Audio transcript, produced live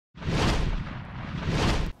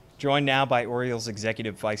Joined now by Orioles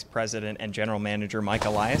Executive Vice President and General Manager Mike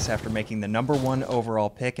Elias after making the #1 overall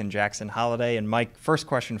pick in Jackson Holliday. And Mike, first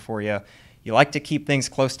question for you. You like to keep things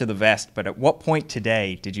close to the vest, but at what point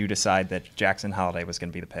today did you decide that Jackson Holliday was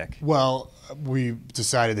going to be the pick? Well, we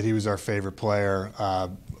decided that he was our favorite player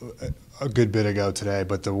a good bit ago today,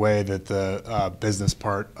 but the way that the business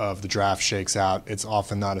part of the draft shakes out, it's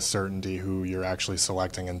often not a certainty who you're actually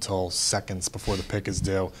selecting until seconds before the pick is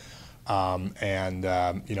due.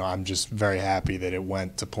 I'm just very happy that it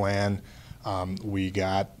went to plan. We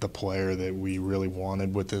got the player that we really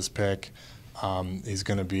wanted with this pick. He's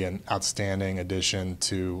going to be an outstanding addition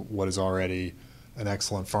to what is already an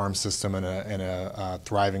excellent farm system and a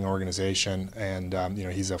thriving organization. And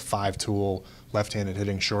he's a five-tool, left-handed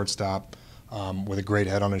hitting shortstop with a great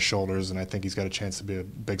head on his shoulders, and I think he's got a chance to be a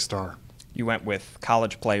big star. You went with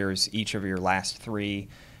college players each of your last three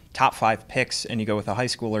top 5 picks, and you go with a high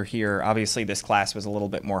schooler here. Obviously, this class was a little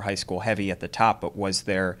bit more high school heavy at the top, but was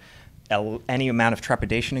there any amount of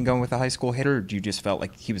trepidation in going with a high school hitter, or do you just felt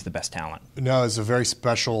like he was the best talent? No, it's a very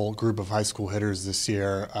special group of high school hitters this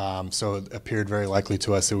year, so it appeared very likely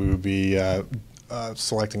to us that we would be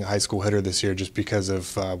selecting a high school hitter this year just because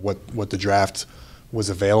of what the draft was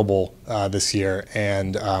available this year.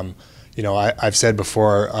 And I've said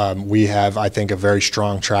before, we have, I think, a very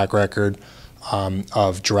strong track record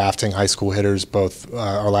of drafting high school hitters, both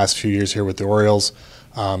our last few years here with the Orioles.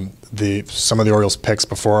 Some of the Orioles picks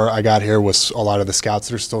before I got here was a lot of the scouts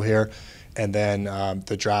that are still here, and then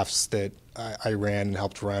the drafts that I ran and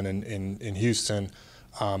helped run in Houston.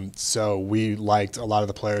 So we liked a lot of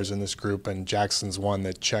the players in this group, and Jackson's one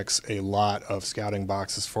that checks a lot of scouting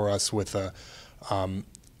boxes for us with,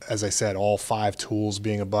 as I said, all 5 tools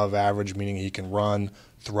being above average, meaning he can run,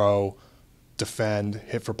 throw, defend,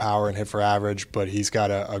 hit for power, and hit for average, but he's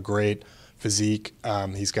got a great physique.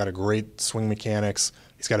 He's got a great swing mechanics.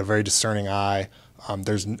 He's got a very discerning eye.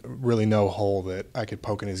 There's really no hole that I could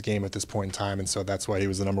poke in his game at this point in time, and so that's why he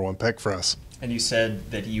was the #1 pick for us. And you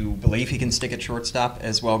said that you believe he can stick at shortstop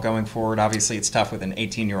as well going forward. Obviously, it's tough with an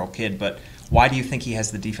 18-year-old kid, but why do you think he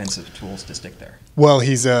has the defensive tools to stick there? Well,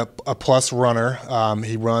 he's a plus runner.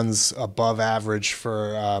 He runs above average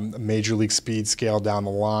for a major league speed scale down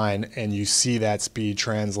the line, and you see that speed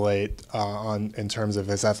translate in terms of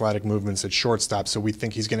his athletic movements at shortstop. So we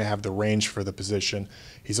think he's going to have the range for the position.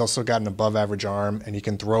 He's also got an above average arm, and he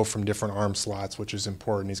can throw from different arm slots, which is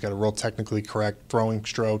important. He's got a real technically correct throwing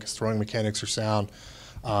stroke. His throwing mechanics are sound,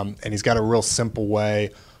 and he's got a real simple way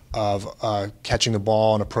of catching the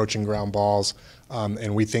ball and approaching ground balls,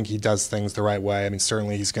 and we think he does things the right way. I mean,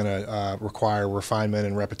 certainly he's going to require refinement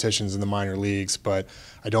and repetitions in the minor leagues, but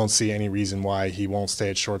I don't see any reason why he won't stay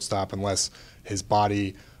at shortstop unless his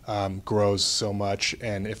body grows so much,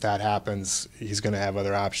 and if that happens, he's going to have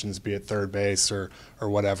other options, be it third base or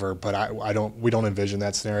whatever. But we don't envision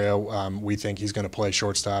that scenario. We think he's going to play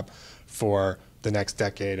shortstop for the next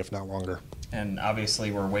decade, if not longer. And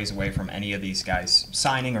obviously we're ways away from any of these guys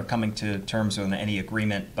signing or coming to terms with any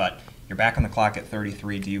agreement, but you're back on the clock at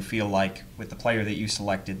 33. Do you feel like with the player that you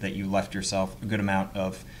selected that you left yourself a good amount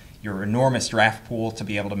of your enormous draft pool to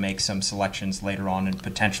be able to make some selections later on and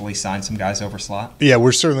potentially sign some guys over slot? Yeah,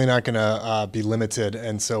 we're certainly not going to be limited,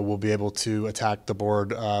 and so we'll be able to attack the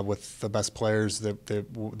board with the best players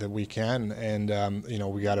that we can. And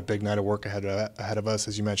we got a big night of work ahead of us.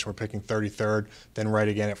 As you mentioned, we're picking 33rd, then right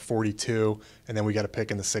again at 42, and then we got to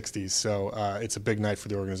pick in the 60s. So it's a big night for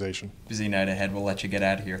the organization. Busy night ahead. We'll let you get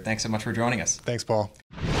out of here. Thanks so much for joining us. Thanks, Paul.